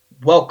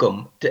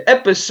Welcome to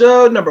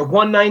episode number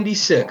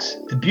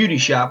 196, The Beauty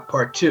Shop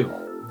Part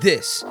 2.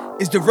 This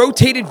is the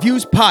Rotated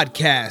Views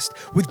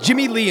podcast with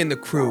Jimmy Lee and the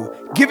crew,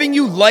 giving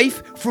you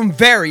life from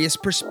various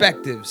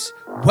perspectives.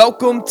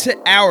 Welcome to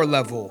our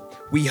level.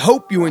 We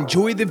hope you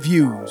enjoy the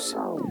views.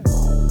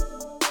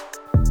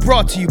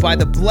 Brought to you by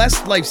the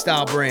Blessed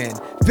Lifestyle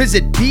brand.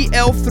 Visit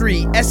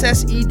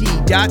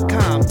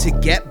BL3SSED.com to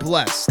get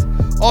blessed.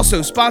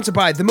 Also sponsored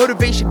by The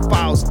Motivation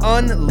Files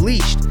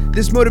Unleashed.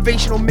 This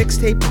motivational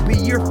mixtape will be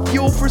your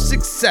fuel for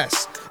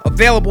success.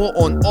 Available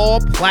on all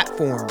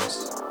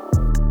platforms.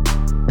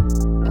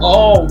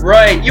 All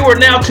right, you are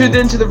now tuned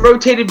into the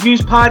Rotated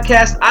Views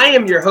podcast. I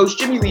am your host,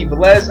 Jimmy Lee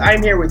Velez.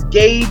 I'm here with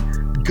Gabe,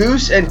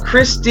 Goose, and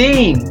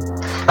Christine.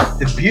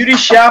 The Beauty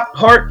Shop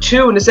Part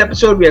 2. In this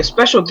episode, we have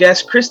special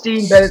guest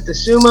Christine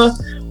Bennett-Suma,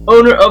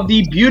 owner of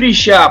The Beauty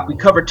Shop. We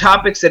cover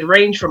topics that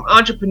range from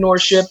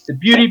entrepreneurship, the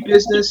beauty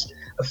business,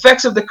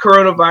 effects of the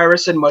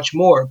coronavirus, and much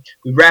more.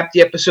 We wrap the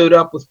episode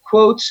up with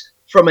quotes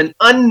from an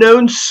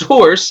unknown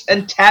source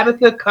and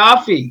Tabitha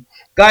Coffee.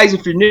 Guys,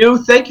 if you're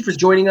new, thank you for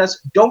joining us.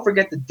 Don't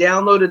forget to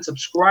download and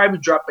subscribe. We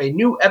drop a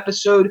new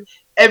episode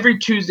every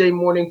Tuesday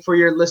morning for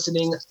your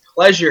listening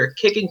pleasure.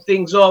 Kicking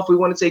things off, we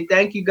want to say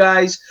thank you,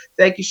 guys.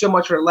 Thank you so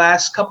much for the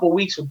last couple of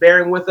weeks for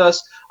bearing with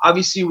us.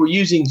 Obviously, we're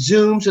using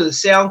Zoom, so the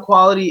sound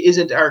quality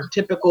isn't our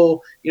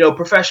typical,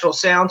 professional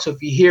sound. So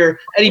if you hear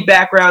any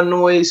background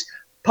noise,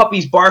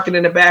 puppies barking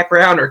in the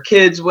background or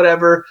kids,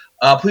 whatever,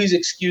 please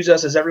excuse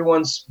us as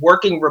everyone's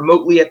working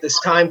remotely at this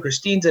time.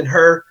 Christine's in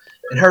her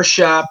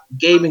shop,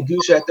 Gabe and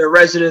Goose are at their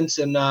residence,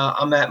 and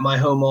I'm at my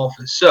home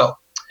office. So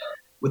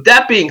with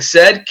that being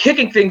said,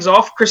 kicking things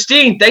off,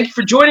 Christine, thank you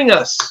for joining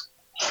us.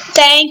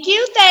 Thank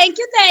you.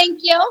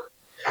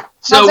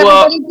 So, how's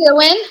everybody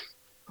doing?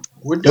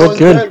 We're doing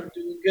good. We're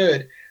doing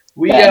good.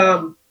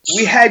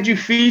 We had you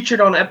featured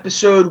on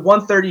episode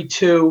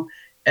 132,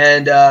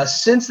 and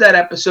since that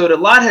episode, a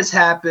lot has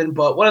happened.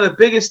 But one of the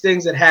biggest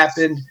things that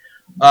happened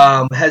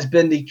has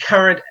been the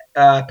current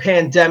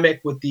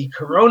pandemic with the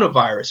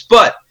coronavirus.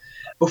 But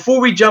before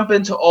we jump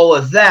into all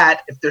of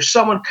that, if there's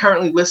someone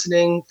currently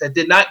listening that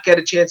did not get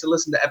a chance to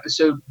listen to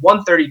episode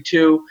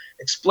 132,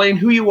 explain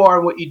who you are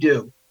and what you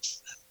do.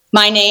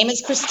 My name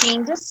is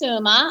Christine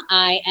DeSuma.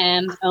 I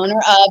am owner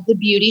of the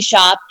Beauty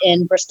Shop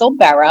in Bristol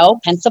Borough,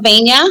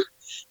 Pennsylvania.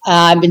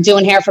 I've been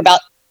doing hair for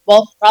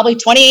probably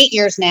 28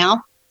 years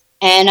now.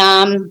 And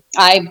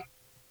I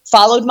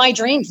followed my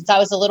dream since I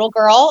was a little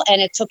girl, and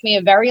it took me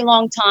a very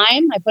long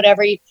time. I put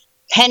every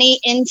penny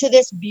into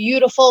this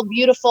beautiful,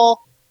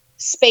 beautiful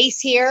space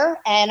here,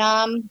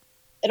 and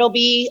it'll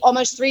be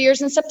almost 3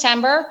 years in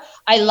September.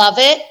 I love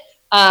it.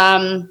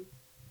 I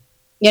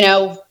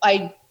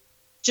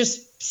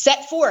just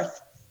set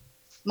forth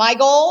my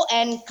goal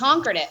and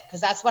conquered it because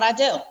that's what I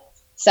do.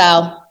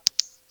 So,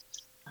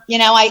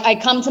 I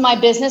come to my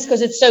business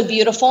because it's so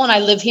beautiful, and I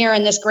live here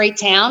in this great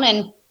town,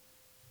 and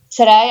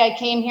today I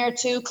came here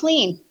to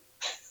clean.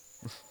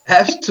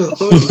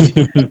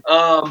 Absolutely.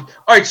 All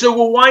right, so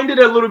we'll wind it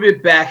a little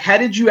bit back. How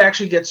did you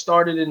actually get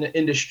started in the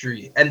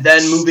industry and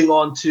then moving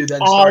on to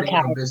starting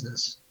your own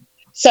business?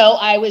 So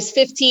I was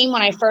 15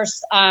 when I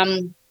first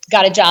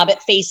got a job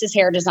at Faces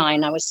Hair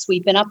Design. I was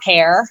sweeping up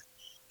hair,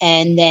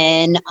 and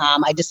then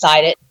I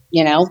decided,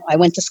 I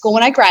went to school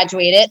when I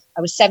graduated.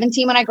 I was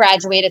 17 when I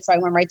graduated, so I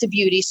went right to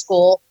beauty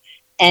school.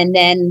 And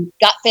then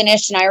got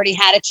finished, and I already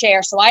had a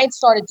chair. So I had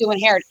started doing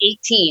hair at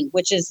 18,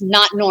 which is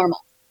not normal.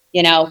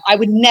 I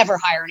would never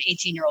hire an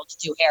 18-year-old to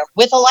do hair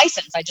with a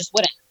license. I just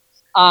wouldn't.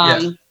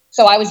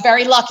 So I was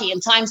very lucky,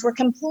 and times were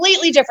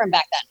completely different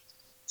back then.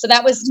 So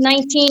that was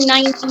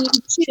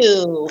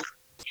 1992.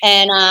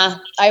 And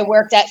I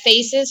worked at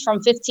Faces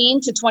from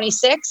 15 to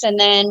 26, and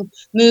then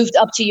moved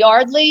up to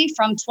Yardley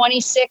from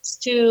 26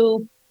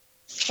 to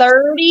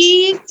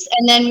 30,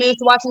 and then moved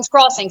to Watkins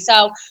Crossing.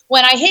 So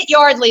when I hit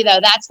Yardley, though,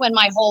 that's when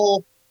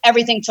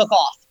everything took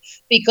off,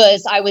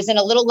 because I was in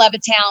a little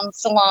Levittown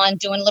salon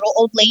doing little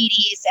old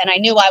ladies, and I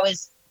knew I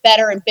was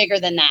better and bigger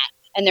than that,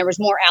 and there was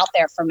more out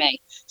there for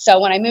me. So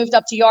when I moved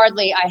up to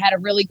Yardley, I had a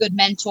really good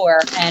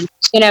mentor, and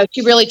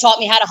she really taught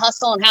me how to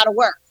hustle and how to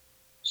work.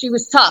 She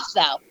was tough,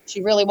 though.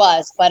 She really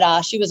was, but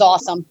she was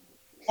awesome.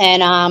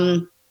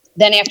 And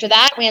then after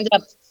that, we ended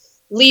up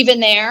leaving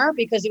there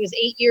because it was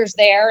 8 years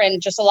there,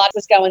 and just a lot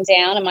was going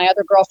down. And my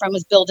other girlfriend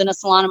was building a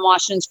salon in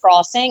Washington's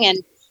Crossing.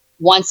 And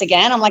once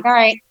again, I'm like, all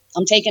right,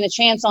 I'm taking a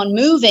chance on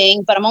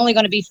moving, but I'm only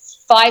going to be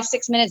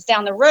 5-6 minutes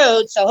down the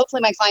road. So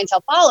hopefully my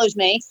clientele follows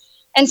me.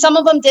 And some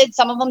of them did,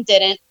 some of them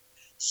didn't.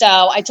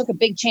 So I took a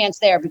big chance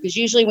there, because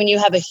usually when you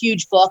have a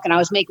huge book, and I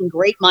was making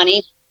great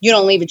money, you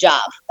don't leave a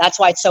job. That's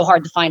why it's so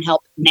hard to find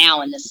help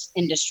now in this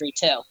industry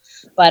too.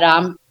 But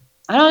I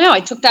don't know. I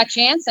took that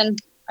chance, and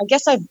I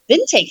guess I've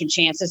been taking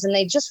chances, and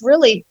they just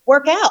really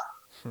work out.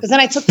 Because then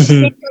I took the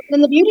chance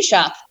in the beauty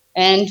shop,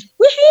 and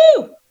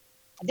woohoo,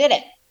 I did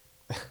it.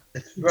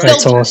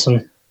 That's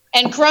awesome.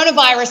 And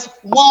coronavirus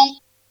won't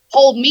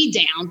hold me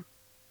down.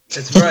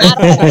 That's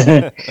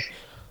right.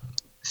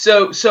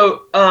 So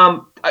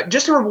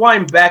just to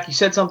rewind back, you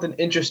said something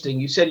interesting.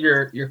 You said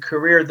your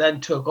career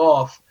then took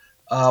off.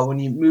 when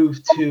you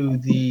moved to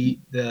the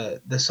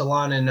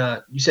salon in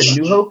you said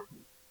New Hope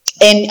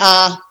in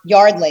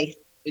Yardley.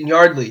 In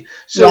Yardley.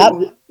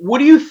 So what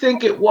do you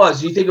think it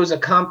was? Do you think it was a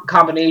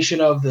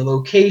combination of the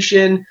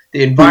location,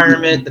 the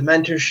environment, the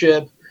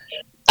mentorship?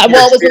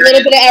 Well, it was a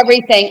little bit of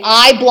everything.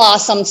 I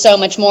blossomed so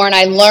much more, and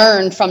I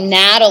learned from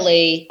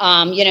Natalie,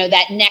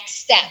 that next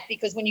step.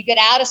 Because when you get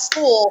out of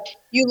school,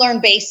 you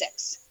learn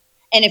basics.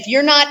 And if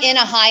you're not in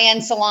a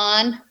high-end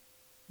salon,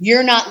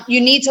 you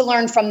need to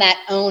learn from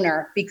that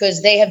owner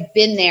because they have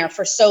been there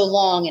for so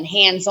long and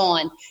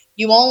hands-on.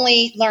 You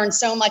only learn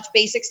so much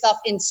basic stuff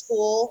in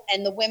school,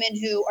 and the women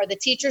who are the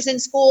teachers in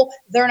school,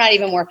 they're not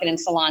even working in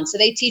salons. So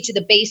they teach you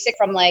the basic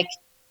from like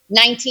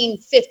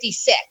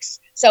 1956.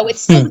 So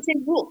it's still the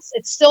same rules.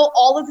 It's still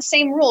all of the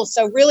same rules.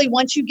 So really,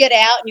 once you get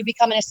out and you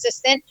become an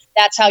assistant,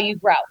 that's how you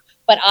grow.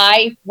 But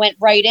I went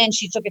right in.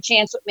 She took a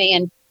chance with me,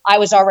 and I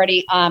was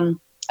already a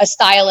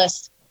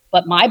stylist.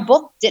 But my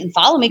book didn't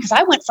follow me because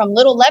I went from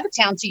Little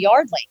Levittown to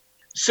Yardley.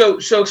 So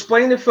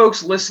explain to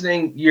folks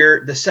listening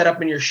the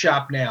setup in your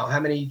shop now. How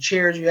many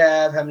chairs you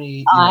have? How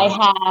many? I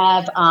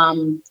have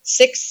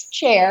 6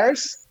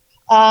 chairs.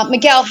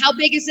 Miguel, how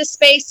big is this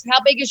space? How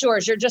big is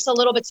yours? You're just a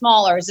little bit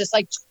smaller. Is this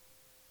like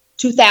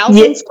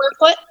 2,000 square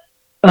foot?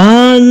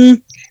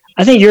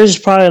 I think yours is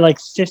probably like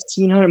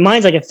 1,500.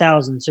 Mine's like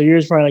 1,000. So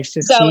yours is probably like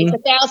 15. So it's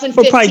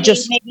 1,015, probably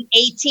just maybe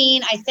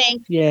 18, I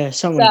think. Yeah,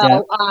 something like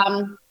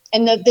that.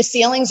 And the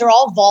ceilings are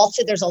all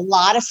vaulted. There's a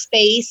lot of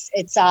space.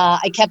 It's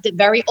I kept it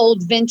very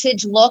old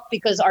vintage look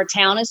because our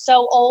town is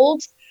so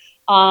old.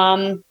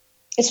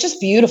 It's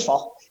just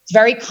beautiful. It's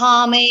very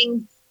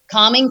calming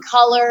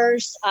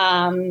colors.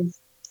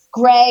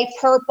 Gray,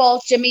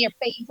 purple. Jimmy, your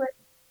favorite.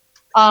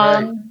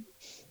 Right.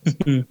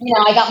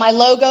 I got my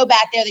logo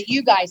back there that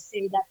you guys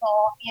see. That's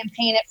all hand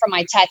painted from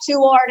my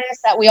tattoo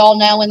artist that we all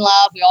know and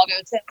love. We all go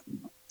to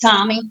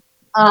Tommy.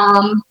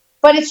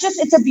 But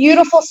it's a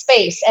beautiful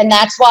space. And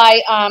that's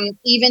why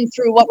even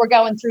through what we're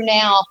going through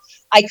now,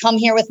 I come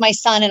here with my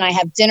son and I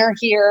have dinner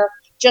here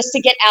just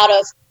to get out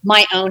of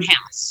my own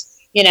house.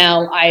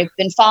 I've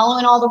been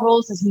following all the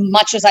rules as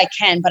much as I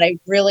can, but I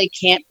really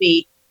can't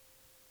be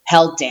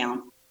held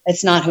down.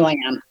 It's not who I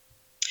am.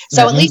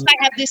 So at least I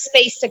have this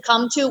space to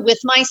come to with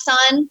my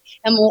son,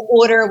 and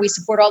we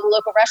support all the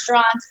local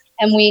restaurants,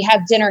 and we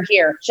have dinner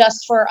here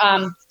just for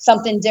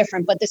something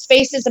different. But the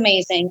space is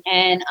amazing.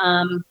 And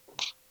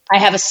I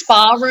have a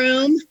spa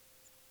room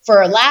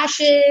for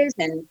lashes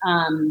and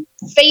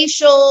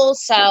facials.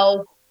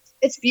 So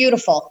it's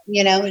beautiful,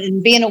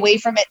 and being away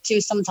from it too.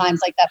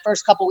 Sometimes like that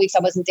first couple of weeks I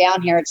wasn't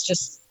down here.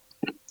 It's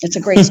a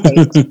great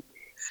space.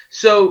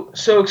 So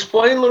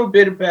explain a little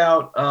bit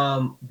about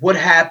what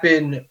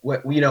happened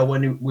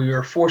when we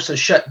were forced to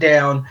shut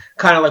down,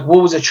 kind of like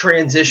what was a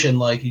transition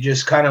like? You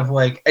just kind of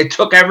like, it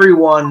took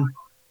everyone,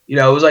 it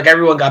was like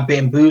everyone got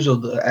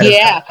bamboozled.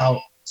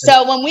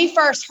 So when we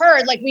first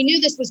heard, like we knew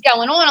this was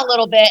going on a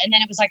little bit, and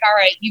then it was like, all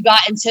right, you got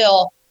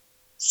until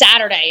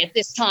Saturday at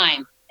this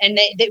time. And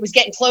it was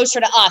getting closer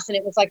to us. And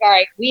it was like, all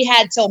right, we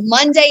had till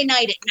Monday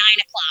night at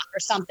 9:00 or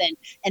something.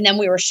 And then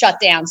we were shut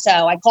down.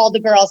 So I called the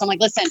girls. I'm like,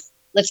 listen,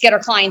 let's get our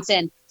clients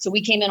in. So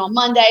we came in on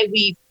Monday.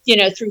 We,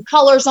 threw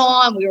colors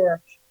on. We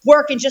were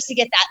working just to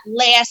get that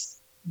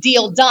last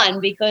deal done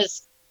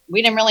because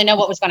we didn't really know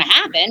what was going to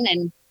happen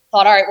and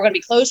thought, all right, we're going to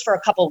be closed for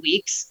a couple of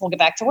weeks. We'll get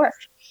back to work.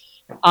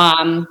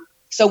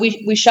 So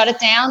we shut it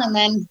down and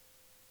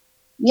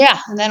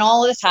then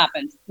all of this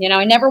happened.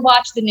 I never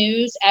watched the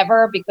news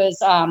ever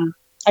because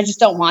I just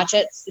don't watch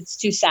it. It's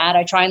too sad.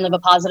 I try and live a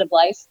positive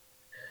life.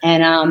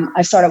 And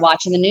I started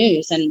watching the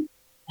news and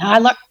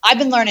I've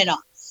been learning a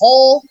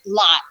whole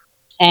lot.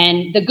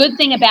 And the good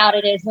thing about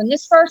it is when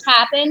this first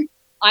happened,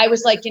 I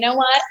was like, you know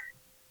what?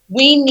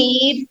 We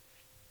need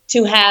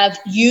to have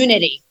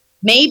unity.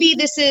 Maybe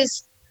this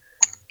is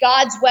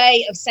God's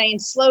way of saying,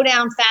 slow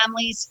down,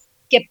 families,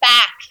 get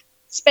back,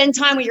 spend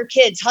time with your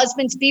kids,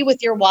 husbands, be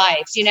with your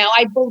wives.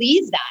 I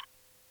believe that.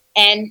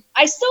 And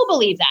I still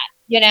believe that.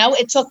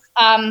 It took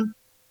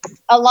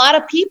a lot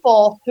of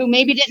people who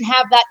maybe didn't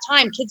have that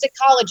time, kids at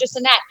college, this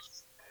and that.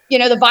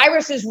 The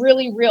virus is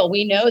really real.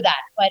 We know that.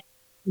 But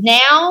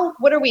now,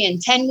 what are we in,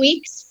 10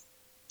 weeks?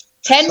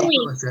 10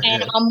 weeks,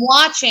 and I'm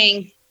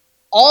watching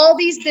all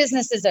these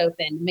businesses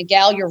open.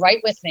 Miguel, you're right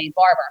with me,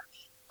 barber.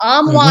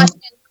 I'm watching.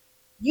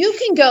 You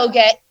can go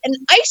get an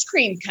ice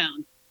cream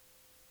cone.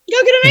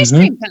 Go get an ice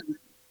cream cone.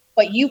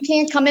 But you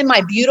can't come in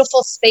my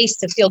beautiful space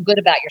to feel good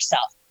about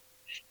yourself.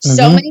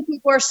 So many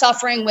people are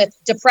suffering with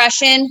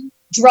depression,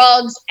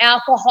 drugs,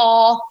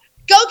 alcohol.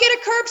 Go get a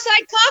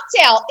curbside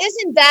cocktail.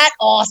 Isn't that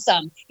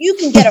awesome? You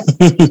can get a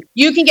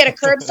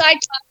curbside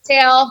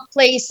cocktail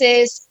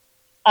places.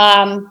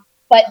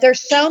 But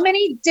there's so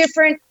many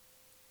different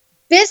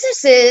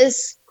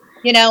businesses.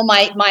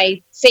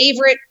 My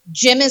favorite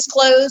gym is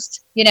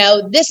closed.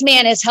 This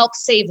man has helped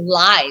save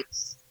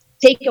lives,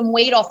 taking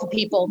weight off of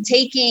people,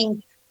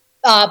 taking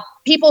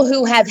people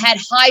who have had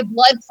high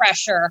blood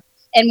pressure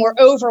and were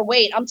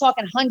overweight. I'm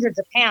talking hundreds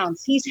of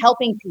pounds. He's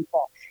helping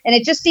people. And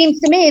it just seems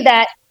to me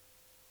that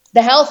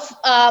the health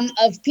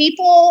of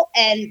people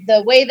and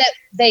the way that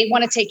they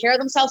want to take care of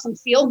themselves and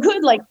feel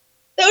good, like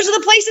those are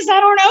the places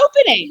that aren't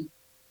opening.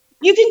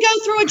 You can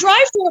go through a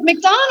drive-thru at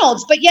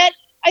McDonald's, but yet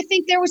I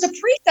think there was a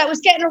priest that was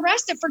getting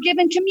arrested for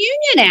giving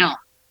communion out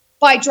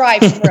by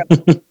drive-thru.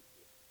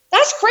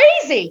 That's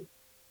crazy.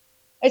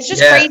 It's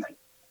just crazy.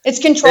 It's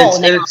control.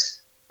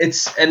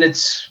 It's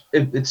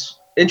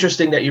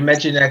interesting that you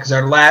mentioned that, because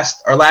our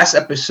last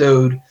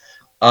episode,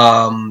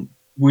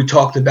 we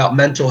talked about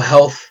mental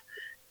health,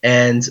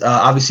 and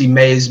obviously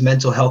May is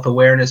Mental Health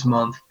Awareness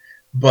Month.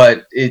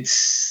 But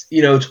it's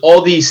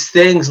all these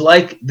things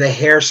like the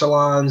hair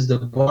salons, the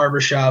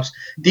barbershops.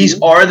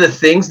 These are the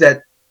things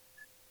that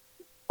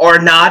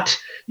are not,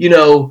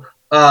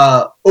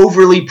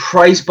 overly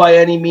priced by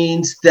any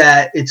means,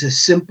 that it's a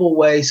simple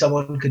way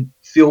someone could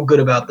feel good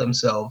about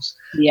themselves.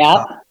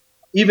 Yeah.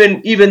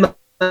 Even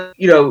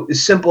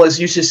as simple as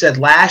you just said,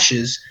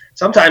 lashes.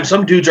 Sometimes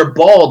some dudes are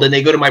bald and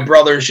they go to my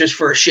brother's just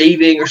for a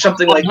shaving or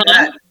something like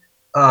that.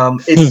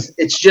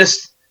 It's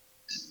just,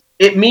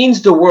 it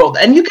means the world.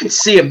 And you can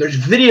see them. There's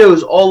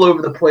videos all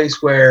over the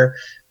place where,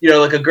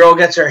 like a girl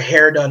gets her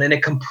hair done and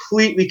it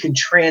completely can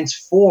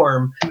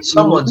transform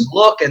someone's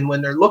look. And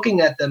when they're looking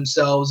at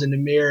themselves in the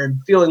mirror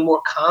and feeling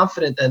more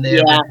confident than they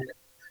ever did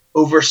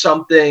over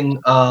something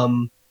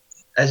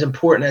as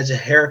important as a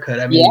haircut.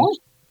 I mean,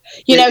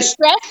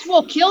 stress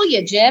will kill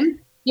you, Jim.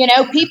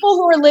 People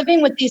who are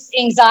living with this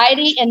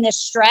anxiety and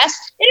this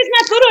stress, it is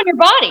not good on your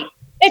body.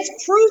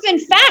 It's proven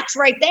facts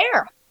right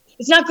there.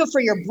 It's not good for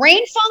your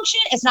brain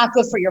function. It's not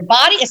good for your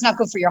body. It's not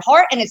good for your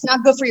heart. And it's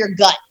not good for your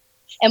gut.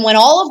 And when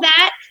all of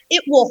that,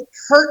 it will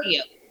hurt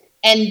you.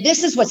 And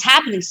this is what's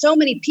happening. So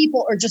many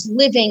people are just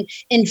living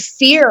in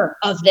fear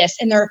of this,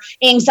 and their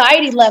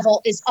anxiety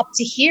level is up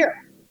to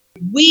here.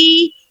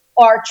 We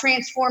are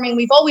transforming.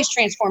 We've always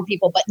transformed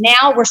people, but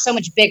now we're so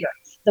much bigger.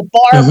 The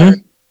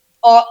barbers,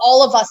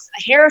 all of us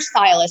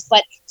hairstylists.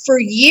 But for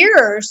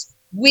years,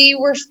 we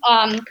were,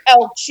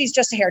 she's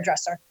just a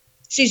hairdresser.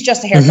 She's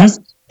just a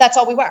hairdresser. That's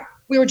all we were.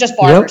 We were just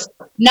barbers,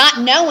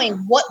 not knowing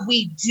what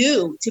we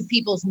do to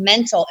people's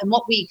mental and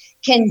what we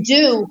can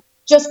do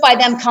just by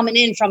them coming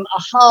in from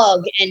a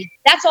hug. And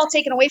that's all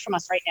taken away from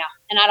us right now.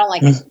 And I don't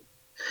like it.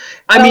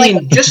 I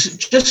mean,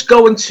 just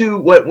going to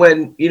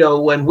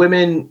when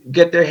women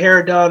get their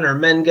hair done or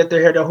men get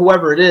their hair done,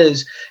 whoever it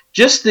is,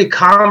 just the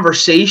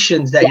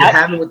conversations that you're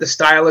having with the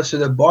stylist or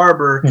the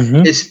barber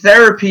is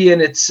therapy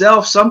in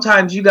itself.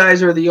 Sometimes you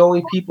guys are the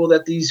only people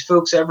that these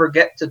folks ever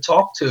get to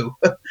talk to.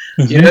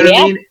 You know what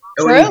I mean?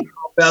 And when you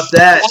talk about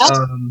that,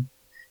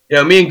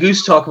 me and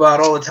Goose talk about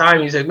it all the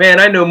time. He's like, man,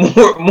 I know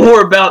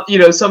more about,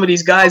 some of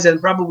these guys than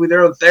probably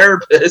their own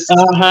therapists.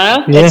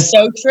 It's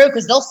so true,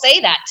 because they'll say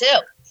that too.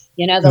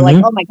 They're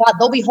like, oh my God,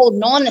 they'll be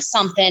holding on to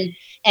something.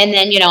 And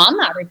then, I'm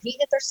not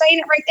repeating it. They're saying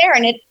it right there.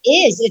 And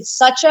it's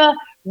such a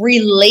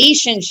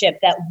relationship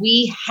that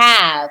we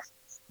have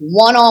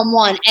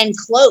one-on-one and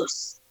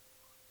close.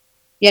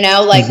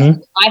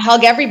 I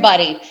hug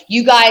everybody.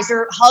 You guys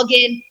are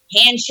hugging,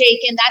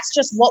 handshaking. That's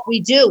just what we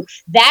do.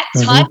 That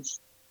touch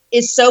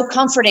is so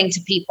comforting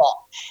to people.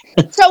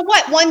 So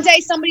what? One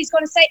day somebody's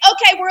going to say,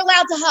 okay, we're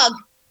allowed to hug.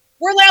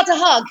 We're allowed to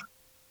hug.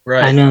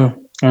 Right. I know.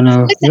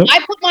 Listen, I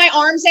put my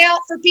arms out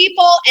for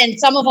people, and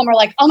some of them are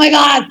like, oh my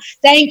God,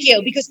 thank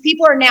you. Because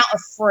people are now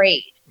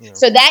afraid. Yeah.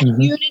 So that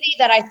unity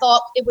that I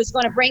thought it was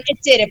going to bring, it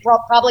did. It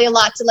brought probably a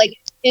lot to like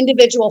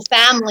individual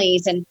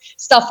families and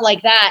stuff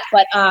like that.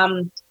 But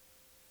I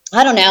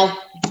don't know.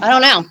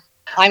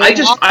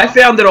 I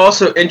found it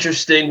also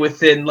interesting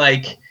within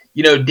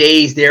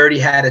days, they already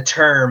had a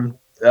term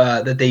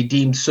that they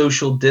deemed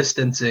social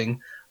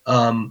distancing.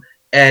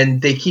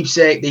 And they keep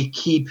saying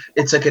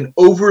it's like an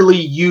overly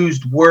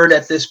used word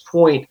at this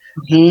point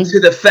to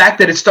the fact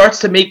that it starts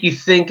to make you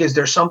think, is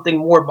there something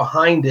more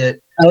behind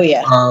it? Oh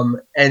yeah.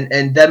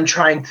 And them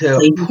trying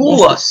to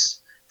pull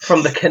us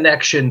from the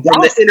connection,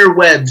 from the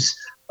interwebs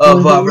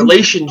of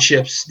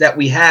relationships that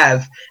we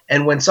have.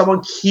 And when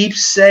someone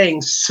keeps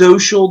saying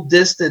social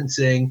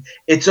distancing,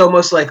 it's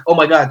almost like, oh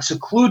my God,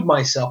 seclude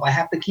myself. I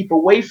have to keep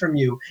away from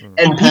you.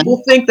 And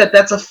people think that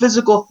that's a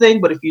physical thing.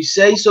 But if you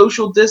say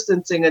social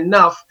distancing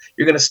enough,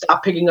 you're going to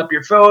stop picking up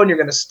your phone. You're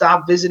going to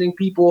stop visiting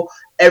people.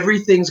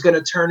 Everything's going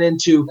to turn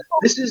into,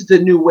 this is the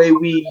new way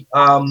we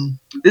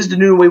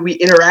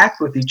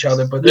interact with each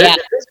other. But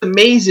it's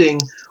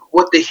amazing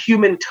what the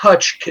human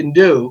touch can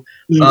do.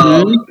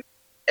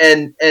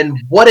 And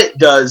what it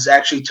does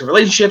actually to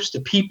relationships,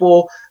 to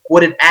people,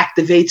 what it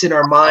activates in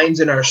our minds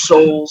and our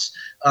souls.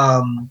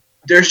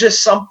 There's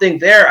just something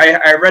there.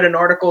 I read an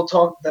article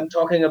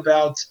talking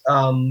about,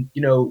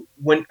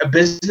 when a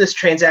business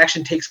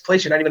transaction takes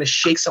place, you're not even going to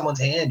shake someone's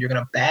hand. You're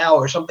going to bow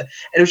or something.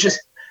 And it was just,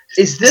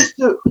 is this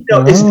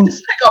is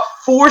this like a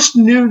forced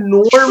new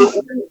norm?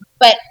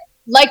 But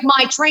like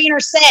my trainer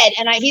said,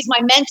 and he's my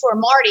mentor,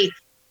 Marty,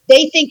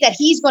 they think that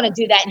he's going to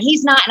do that, and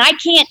he's not, and I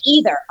can't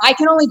either. I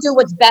can only do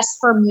what's best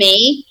for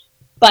me.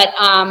 But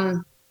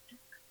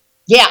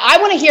Yeah, I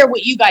want to hear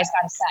what you guys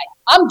got to say.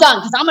 I'm done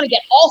because I'm going to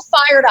get all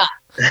fired up.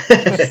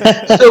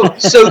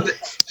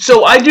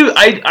 So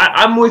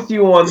I'm with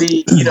you on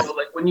the,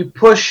 like when you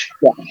push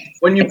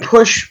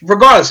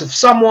regardless if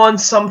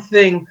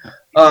something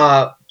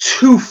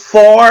too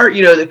far,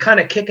 they're kind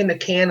of kicking the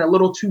can a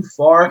little too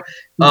far.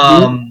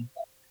 And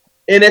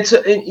here's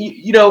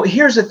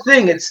the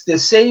thing, it's the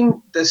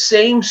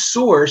same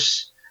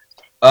source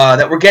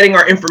that we're getting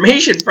our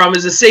information from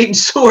is the same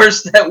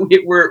source that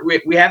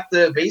we have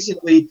to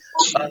basically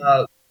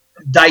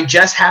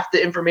digest half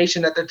the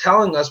information that they're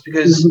telling us,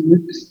 because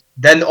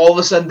then all of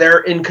a sudden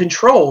they're in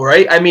control,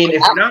 right? I mean,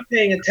 if you're not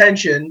paying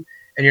attention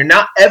and you're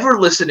not ever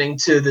listening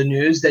to the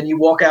news, then you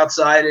walk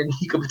outside and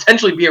you could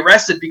potentially be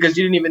arrested because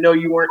you didn't even know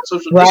you weren't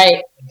social distancing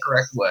in the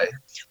correct way.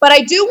 But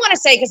I do want to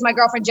say, because my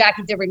girlfriend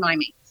Jackie did remind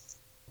me,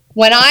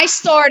 when I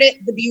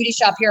started the beauty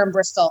shop here in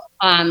Bristol,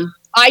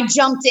 I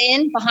jumped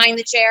in behind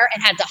the chair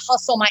and had to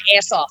hustle my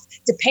ass off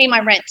to pay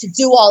my rent, to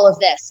do all of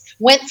this.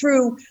 Went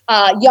through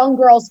young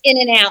girls in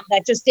and out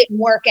that just didn't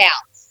work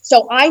out.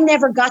 So I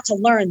never got to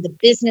learn the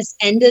business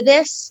end of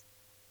this.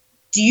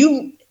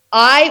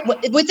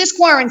 With this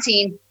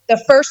quarantine,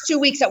 the first 2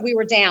 weeks that we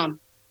were down,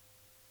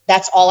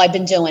 that's all I've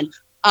been doing.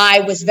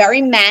 I was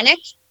very manic.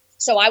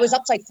 So I was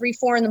up to like 3,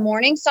 4 in the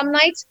morning some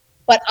nights,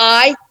 but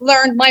I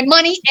learned my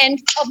money end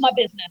of my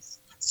business.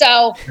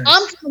 So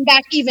I'm coming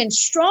back even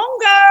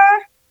stronger.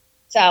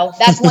 So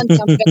that's one thing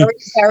I'm very,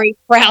 very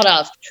proud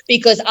of,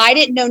 because I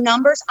didn't know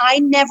numbers. I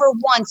never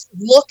once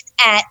looked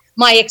at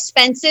my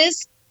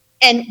expenses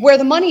and where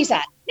the money's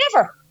at.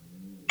 Never,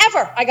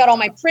 ever. I got all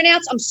my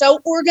printouts. I'm so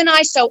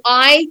organized. So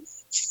I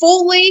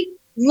fully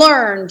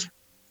learned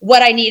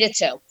what I needed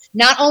to,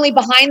 not only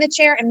behind the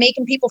chair and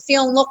making people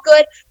feel and look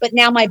good, but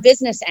now my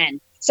business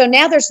end. So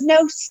now there's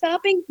no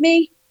stopping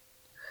me.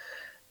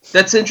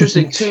 That's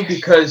interesting too,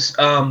 because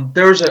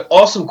there was an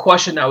awesome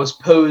question that was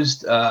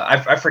posed.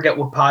 I forget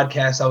what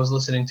podcast I was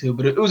listening to,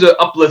 but it was an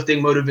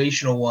uplifting,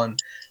 motivational one.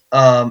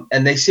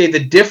 And they say the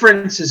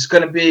difference is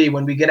going to be,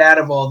 when we get out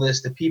of all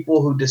this, the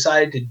people who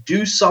decided to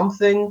do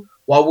something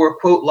while we're,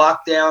 quote,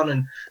 locked down,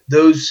 and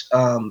those,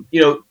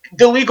 the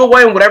legal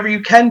way and whatever you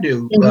can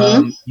do.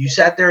 You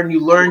sat there and you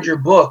learned your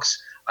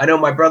books. I know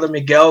my brother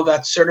Miguel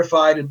got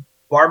certified in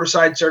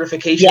Barbicide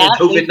certification in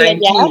COVID-19.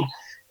 Yeah.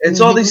 It's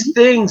all these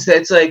things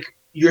that's like,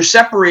 you're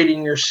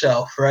separating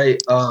yourself,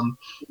 right?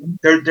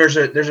 There's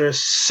a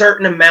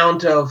certain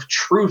amount of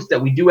truth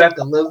that we do have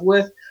to live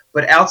with,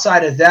 but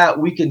outside of that,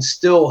 we can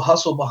still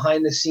hustle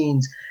behind the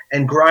scenes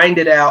and grind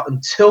it out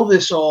until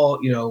this all,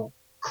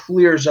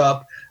 clears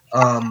up.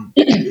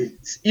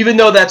 Even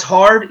though that's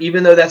hard,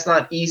 even though that's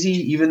not easy,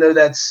 even though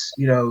that's,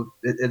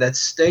 that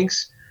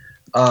stinks.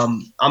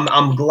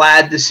 I'm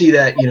glad to see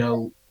that,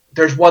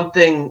 there's one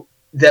thing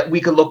that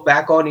we could look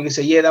back on. You can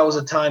say, yeah, that was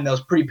a time that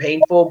was pretty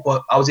painful,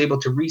 but I was able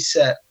to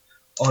reset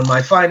on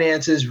my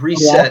finances,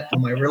 reset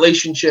on my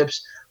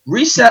relationships,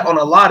 reset on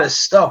a lot of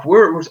stuff.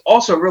 We're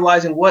also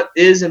realizing what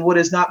is and what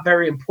is not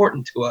very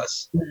important to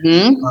us,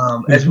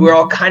 as we're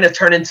all kind of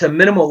turned into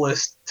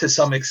minimalists to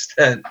some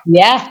extent.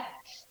 Yeah,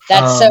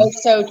 that's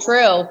so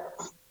true.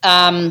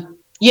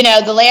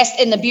 The last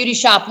in the beauty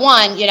shop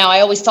one,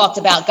 I always talked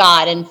about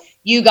God, and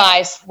you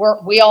guys,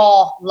 we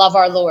all love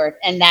our Lord,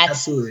 and that's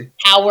absolutely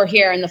how we're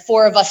here. And the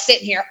 4 of us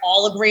sitting here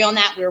all agree on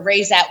that. We were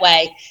raised that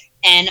way.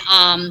 And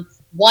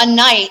one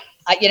night,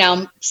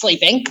 I'm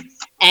sleeping,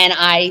 and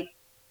I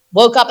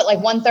woke up at like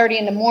 1:30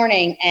 in the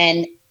morning,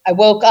 and I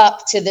woke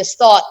up to this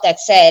thought that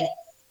said,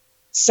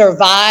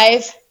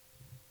 survive,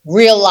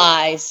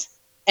 realize,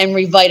 and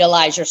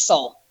revitalize your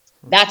soul.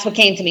 That's what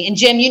came to me. And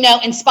Jim,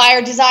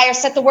 inspire, desire,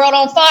 set the world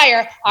on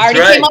fire. I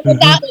already came up with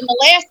that one, the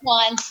last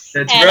one.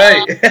 That's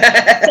right.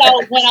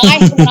 So when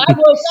I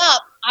woke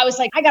up, I was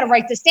like, I got to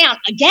write this down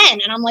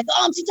again. And I'm like,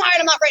 oh, I'm too tired.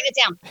 I'm not writing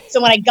it down. So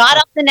when I got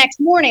up the next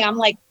morning, I'm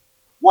like,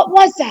 what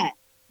was that?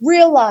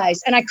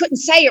 Realize. And I couldn't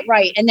say it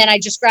right. And then I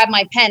just grabbed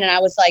my pen and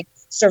I was like,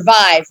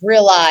 survive,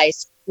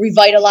 realize,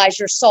 revitalize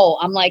your soul.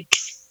 I'm like,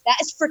 that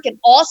is freaking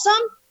awesome.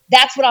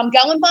 That's what I'm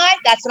going by.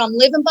 That's what I'm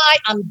living by.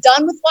 I'm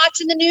done with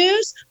watching the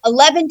news.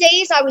 11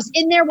 days I was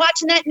in there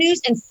watching that news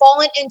and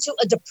falling into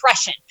a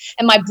depression.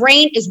 And my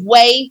brain is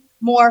way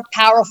more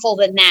powerful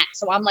than that.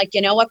 So I'm like,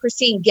 you know what,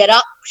 Christine, get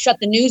up, shut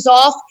the news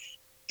off.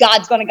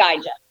 God's going to guide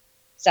you.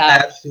 So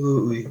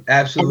absolutely.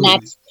 And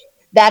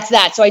that's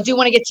that. So I do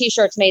want to get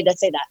t-shirts made that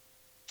say that.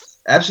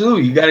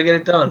 Absolutely. You got to get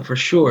it done for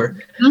sure.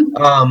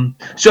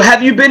 So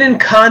have you been in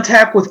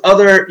contact with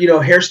other,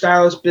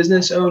 hairstylist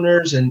business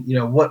owners and,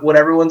 what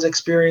everyone's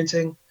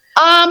experiencing?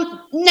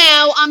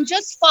 No, I'm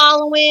just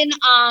following,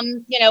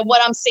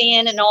 what I'm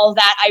seeing and all of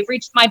that.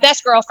 My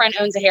best girlfriend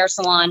owns a hair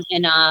salon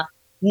in,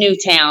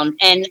 Newtown,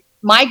 and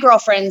my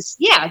girlfriend's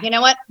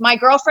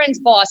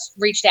boss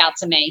reached out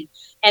to me.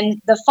 And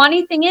the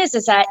funny thing is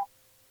that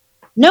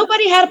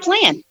nobody had a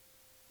plan.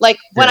 Like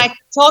when I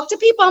talk to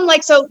people, I'm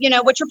like, so,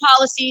 what's your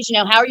policies?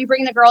 How are you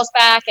bringing the girls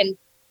back? And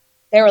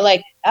they were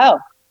like, oh,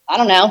 I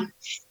don't know.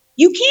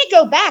 You can't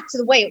go back to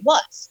the way it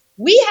was.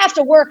 We have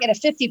to work at a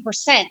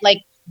 50%.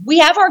 Like we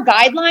have our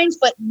guidelines,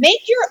 but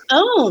make your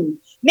own.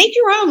 Make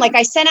your own. Like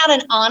I sent out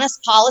an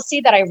honest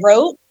policy that I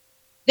wrote.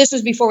 This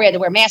was before we had to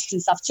wear masks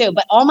and stuff too.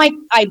 But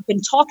I've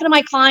been talking to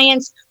my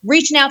clients,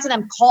 reaching out to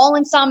them,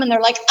 calling some, and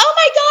they're like, "Oh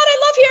my God, I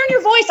love hearing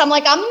your voice." I'm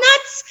like, "I'm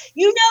nuts.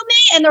 You know me."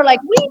 And they're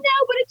like, "We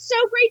know, but it's so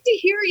great to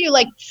hear you."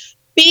 Like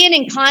being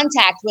in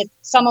contact with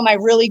some of my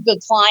really good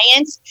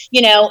clients, you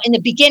know, in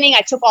the beginning,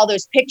 I took all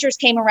those pictures,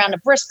 came around to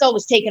Bristol,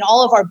 was taking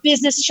all of our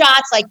business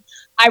shots. Like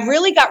I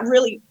really got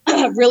really,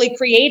 really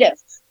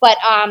creative. But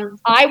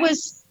I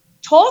was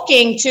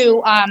talking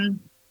to,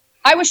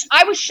 I was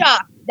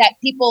shocked that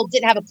people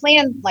didn't have a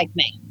plan like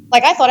me.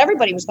 Like I thought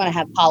everybody was going to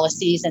have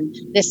policies and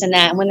this and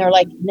that. And when they're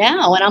like,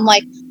 no, and I'm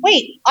like,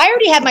 wait, I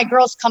already had my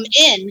girls come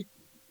in.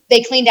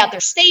 They cleaned out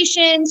their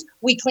stations.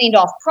 We cleaned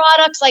off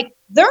products. Like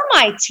they're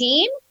my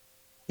team.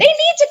 They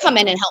need to come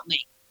in and help me.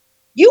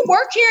 You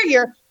work here.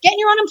 You're getting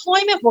your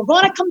unemployment. We're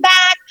going to come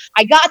back.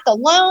 I got the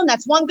loan.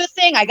 That's one good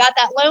thing. I got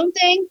that loan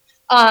thing.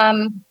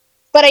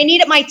 But I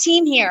needed my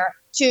team here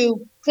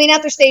to clean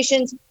out their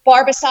stations,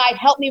 barbicide,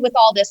 help me with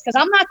all this. Because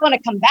I'm not going to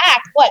come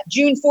back,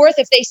 June 4th,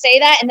 if they say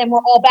that, and then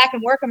we're all back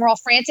in work and we're all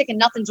frantic and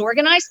nothing's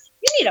organized.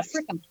 You need a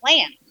freaking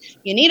plan.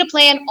 You need a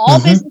plan. All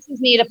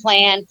businesses need a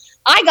plan.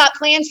 I got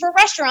plans for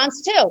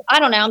restaurants too. I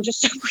don't know. I'm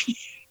just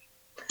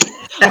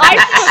I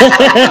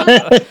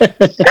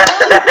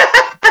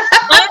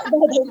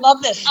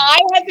love this. I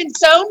have been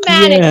so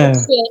mad at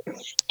shit.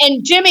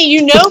 And Jimmy,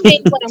 you know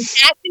me, when I'm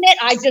passionate,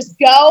 I just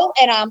go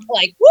and I'm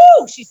like,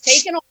 woo, she's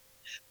taking off.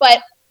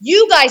 But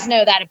you guys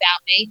know that about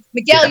me.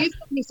 Miguel, you've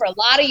known me for a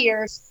lot of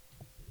years.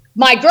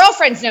 My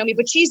girlfriends know me,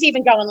 but she's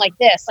even going like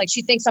this. Like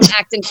she thinks I'm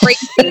acting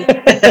crazy. Like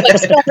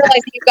she don't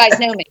realize that you guys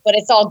know me, but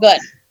it's all good.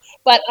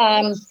 But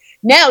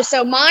no,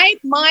 so my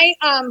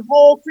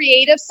whole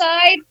creative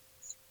side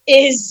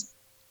is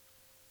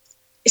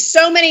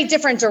so many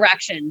different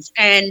directions.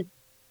 And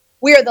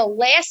we are the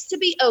last to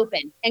be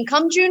open. And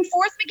come June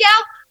 4th,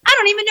 Miguel, I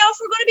don't even know if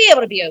we're going to be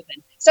able to be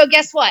open. So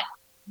guess what?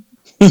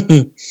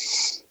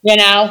 You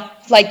know,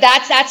 like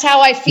that's how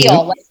I feel.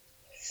 Yep. Like,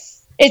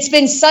 it's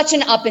been such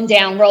an up and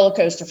down roller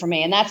coaster for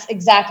me. And that's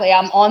exactly,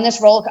 I'm on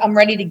this I'm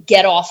ready to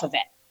get off of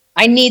it.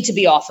 I need to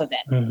be off of it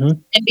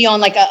and be on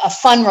like a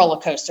fun roller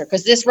coaster,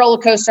 because this roller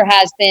coaster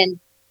has been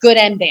good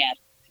and bad.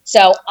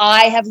 So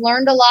I have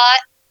learned a lot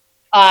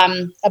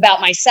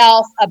about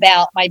myself,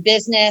 about my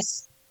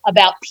business,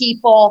 about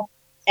people.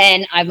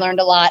 And I've learned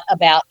a lot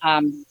about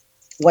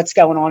what's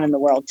going on in the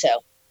world too,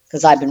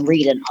 because I've been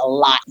reading a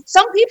lot.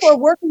 Some people are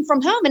working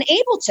from home and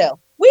able to.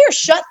 We are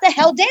shut the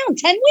hell down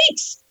 10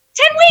 weeks.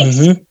 10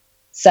 weeks.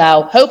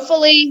 So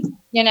hopefully,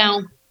 you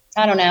know,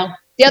 I don't know.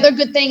 The other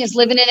good thing is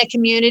living in a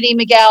community,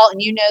 Miguel,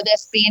 and you know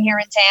this, being here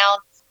in town.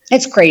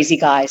 It's crazy,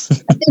 guys.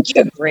 I think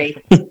you agree.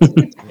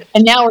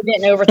 And now we're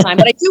getting overtime.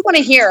 But I want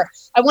to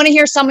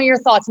hear some of your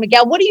thoughts.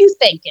 Miguel, what are you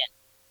thinking?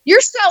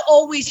 You're so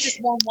always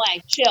just one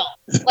way, chill.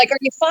 Like, are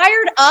you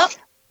fired up?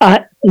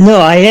 No,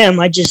 I am.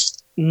 I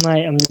just,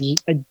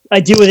 I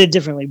deal with it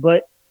differently.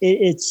 But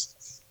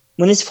it's,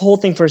 when this whole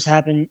thing first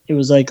happened, it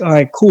was like, all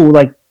right, cool.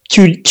 Like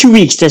 2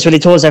 weeks. That's what they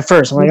told us at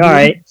first. I'm like, all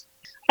right,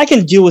 I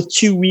can deal with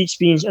 2 weeks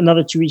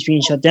another 2 weeks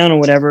being shut down or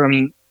whatever. I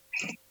mean,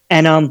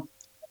 and I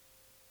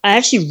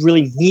actually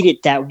really needed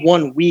that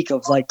 1 week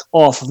of like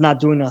off of not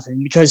doing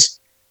nothing, because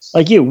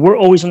like we're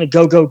always on the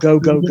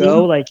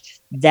go. Like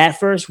that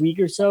first week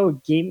or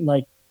so gave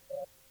like,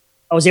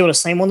 I was able to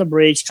slam on the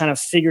brakes, kind of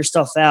figure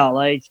stuff out.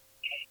 Like,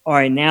 all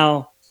right,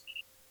 now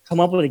come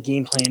up with a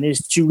game plan.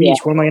 There's 2 weeks.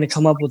 Yeah. Where am I going to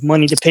come up with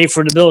money to pay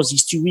for the bills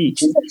these 2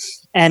 weeks?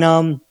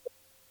 And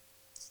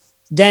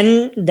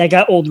then that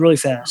got old really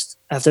fast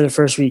after the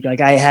first week. Like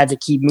I had to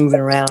keep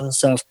moving around and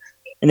stuff.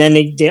 And then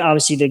they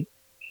obviously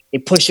they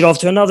pushed it off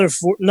to another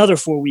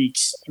 4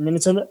 weeks. And then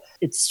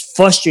it's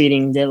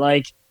frustrating that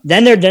like,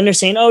 then they're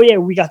saying, oh yeah,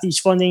 we got these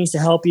fundings to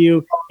help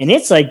you. And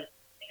it's like,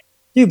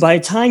 dude, by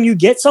the time you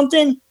get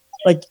something,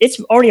 like it's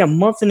already a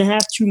month and a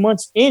half, 2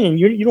 months in, and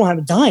you don't have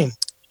a dime.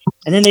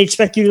 And then they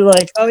expect you to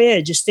like, oh yeah,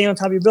 just stay on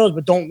top of your bills,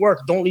 but don't work,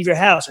 don't leave your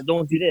house, or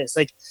don't do this.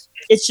 Like,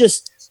 it's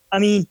just, I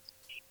mean,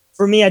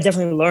 for me, I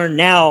definitely learned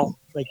now,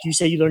 like you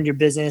said, you learned your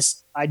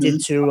business. I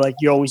did too. Like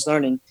you're always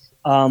learning.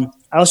 I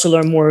also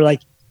learned more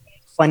like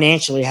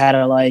financially how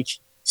to like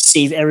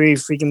save every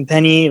freaking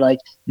penny. Like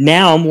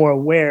now I'm more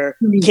aware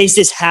in case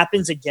this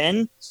happens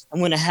again, I'm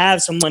going to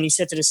have some money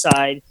set to the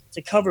side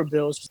to cover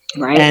bills.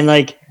 Right. And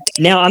like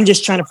now I'm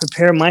just trying to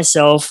prepare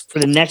myself for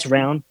the next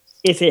round.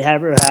 If it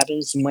ever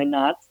happens, it might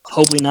not,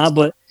 hopefully not,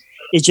 but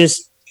it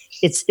just,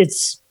 it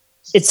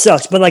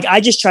sucks. But like,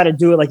 I just try to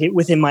do it like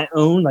within my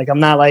own, like I'm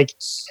not like,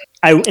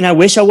 I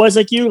wish I was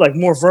like you, like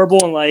more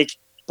verbal and like,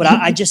 but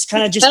I just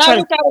kind of just try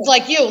to. I was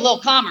like you, a little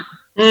calmer.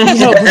 But at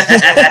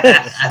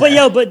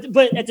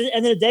the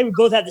end of the day, we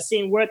both have the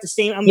same. We're at the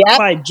same. I'm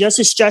probably just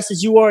as stressed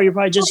as you are. You're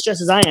probably just as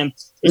stressed as I am.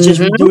 It's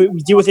just we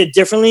deal with it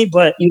differently.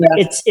 But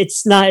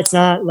it's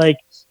not like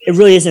it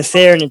really isn't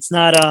fair, and it's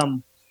not.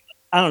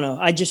 I don't know.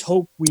 I just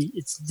hope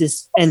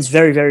this ends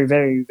very, very,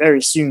 very,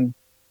 very soon.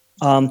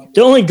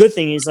 The only good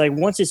thing is like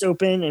once it's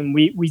open and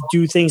we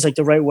do things like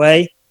the right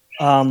way,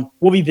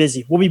 we'll be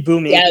busy. We'll be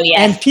booming. Oh,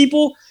 yeah. And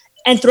people,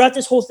 and throughout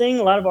this whole thing,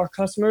 a lot of our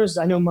customers,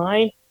 I know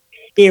mine,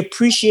 they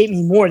appreciate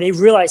me more. They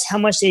realize how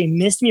much they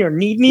miss me or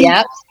need me.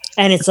 Yep.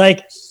 And it's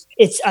like,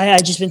 I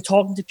just been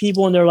talking to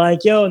people and they're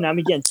like, yo, now I'm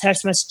getting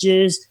text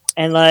messages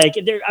and like,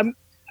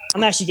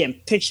 I'm actually getting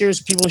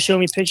pictures. People show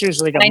me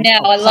pictures like I know,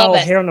 I love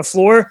it. Hair on the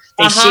floor.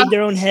 They Uh-huh. shave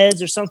their own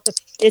heads or something.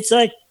 It's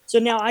like, so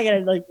now I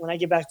gotta, like, when I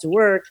get back to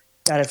work,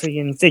 gotta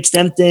freaking fix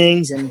them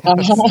things. And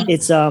Uh-huh.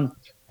 it's,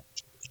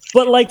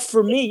 but like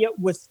for me,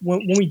 when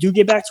we do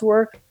get back to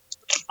work,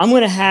 I'm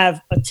going to have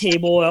a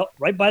table out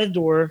right by the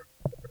door.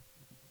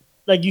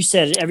 Like you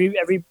said,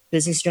 every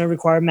business is going to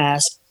require a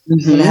mask. I'm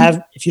going to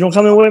have, if you don't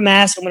come in with a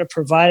mask, I'm going to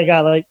provide a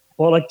guy like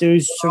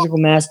those surgical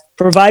masks,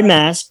 provide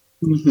masks.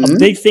 A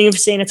big thing of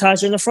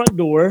sanitizer in the front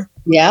door,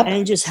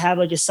 and just have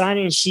like a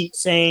sign-in sheet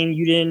saying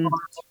you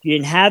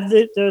didn't have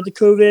the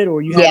COVID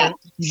or you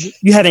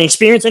haven't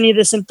experienced any of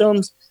the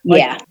symptoms.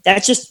 Like,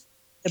 that's just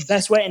the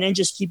best way, and then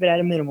just keep it at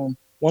a minimum.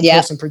 One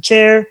person per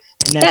chair,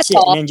 and that's it.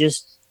 All. And then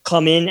just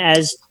come in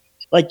as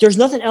like there's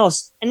nothing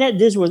else, and that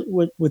is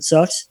what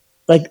sucks.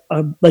 Like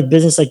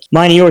business like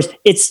mine and yours,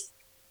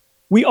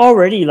 we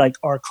already like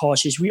are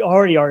cautious. We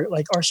already are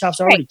like our shops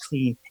are already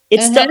clean.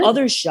 It's the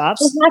other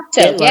shops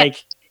that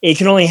like. It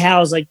can only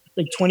house like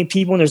 20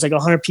 people, and there's like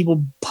 100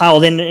 people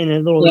piled in a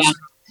little. Yeah.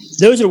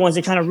 Those are the ones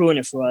that kind of ruin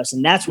it for us,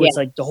 and that's what's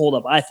like the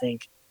holdup, I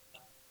think.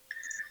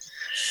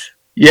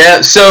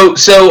 Yeah. So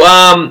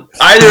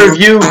either of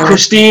you,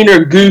 Christine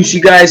or Goose, you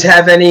guys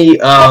have any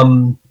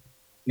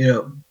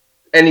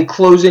any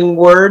closing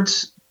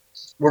words?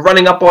 We're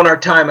running up on our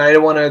time. I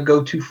don't want to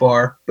go too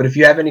far, but if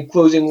you have any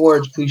closing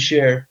words, please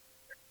share.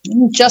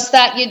 Just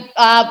that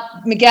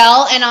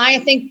Miguel and I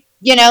think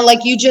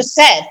like you just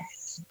said.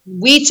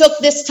 We took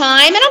this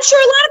time, and I'm sure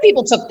a lot of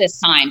people took this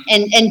time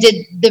and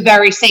did the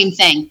very same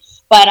thing.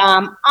 But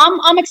I'm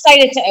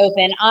excited to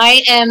open.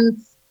 I am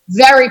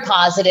very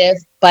positive,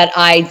 but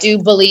I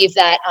do believe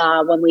that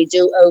when we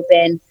do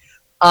open,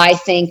 I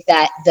think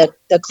that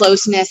the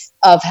closeness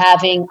of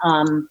having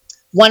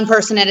one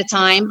person at a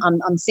time,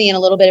 I'm seeing a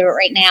little bit of it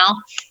right now.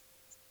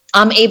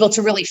 I'm able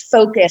to really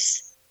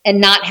focus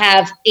and not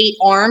have 8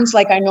 arms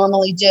like I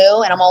normally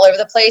do, and I'm all over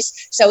the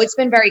place. So it's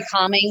been very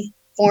calming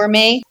for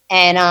me,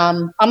 and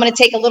I'm going to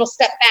take a little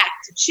step back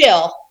to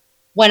chill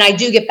when I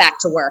do get back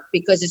to work,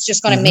 because it's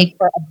just going to make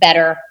for a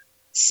better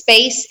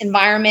space,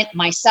 environment,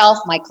 myself,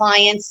 my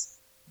clients,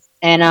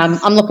 and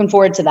I'm looking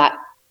forward to that.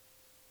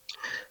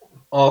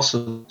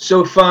 Awesome.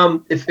 So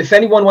if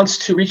anyone wants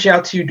to reach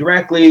out to you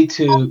directly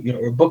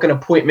or book an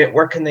appointment,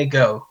 where can they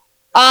go?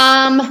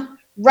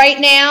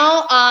 Right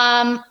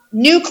now,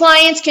 new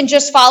clients can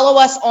just follow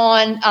us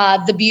on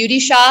The Beauty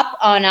Shop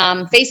on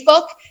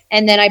Facebook.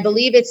 And then I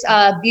believe it's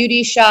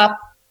Beauty Shop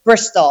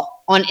Bristol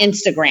on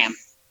Instagram.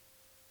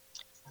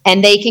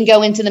 And they can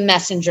go into the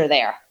messenger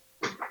there.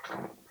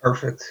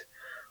 Perfect.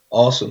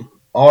 Awesome.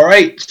 All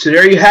right. So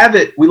there you have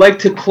it. We like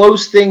to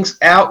close things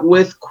out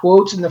with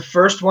quotes. And the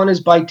first one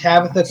is by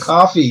Tabitha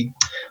Coffey.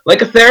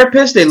 Like a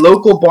therapist, a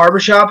local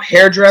barbershop,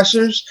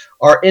 hairdressers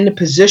are in a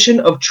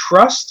position of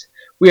trust.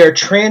 We are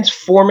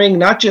transforming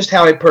not just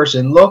how a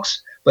person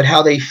looks, but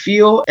how they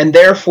feel. And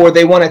therefore,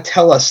 they want to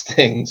tell us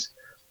things.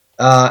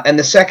 And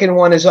the second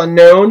one is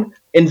unknown.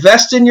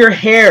 Invest in your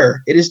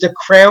hair. It is the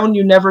crown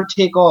you never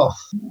take off.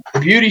 The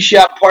Beauty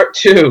Shop Part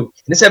 2. In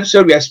this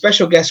episode, we have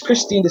special guest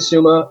Christine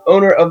DeSuma,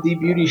 owner of The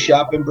Beauty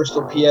Shop in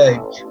Bristol, PA.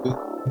 We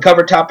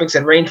cover topics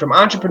that range from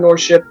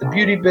entrepreneurship, the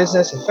beauty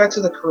business, effects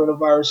of the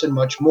coronavirus, and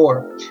much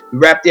more. We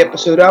wrap the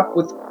episode up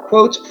with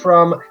quotes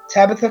from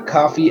Tabitha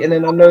Coffey and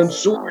an unknown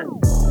source.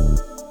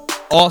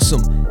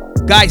 Awesome.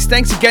 Guys,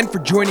 thanks again for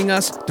joining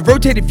us. The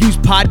Rotated Views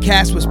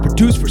podcast was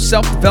produced for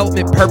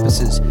self-development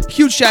purposes.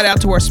 Huge shout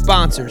out to our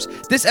sponsors.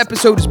 This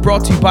episode is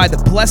brought to you by the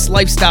Blessed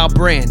Lifestyle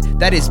brand.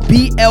 That is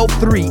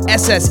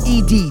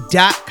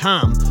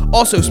BL3SSED.com.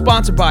 Also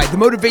sponsored by The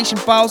Motivation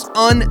Files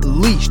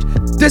Unleashed.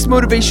 This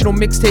motivational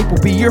mixtape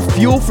will be your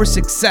fuel for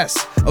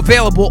success.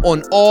 Available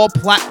on all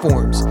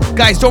platforms.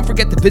 Guys, don't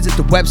forget to visit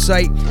the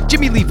website,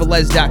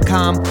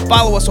 JimmyLeeVelez.com.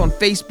 Follow us on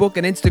Facebook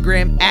and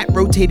Instagram at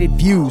Rotated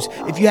Views.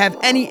 If you have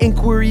any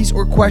inquiries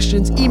or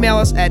questions, email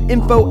us at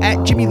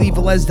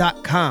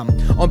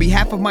info@JimmyLeeVelez.com. On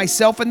behalf of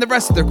myself and the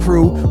rest of the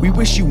crew, we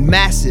wish you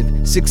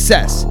massive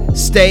success.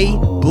 Stay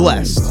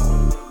blessed.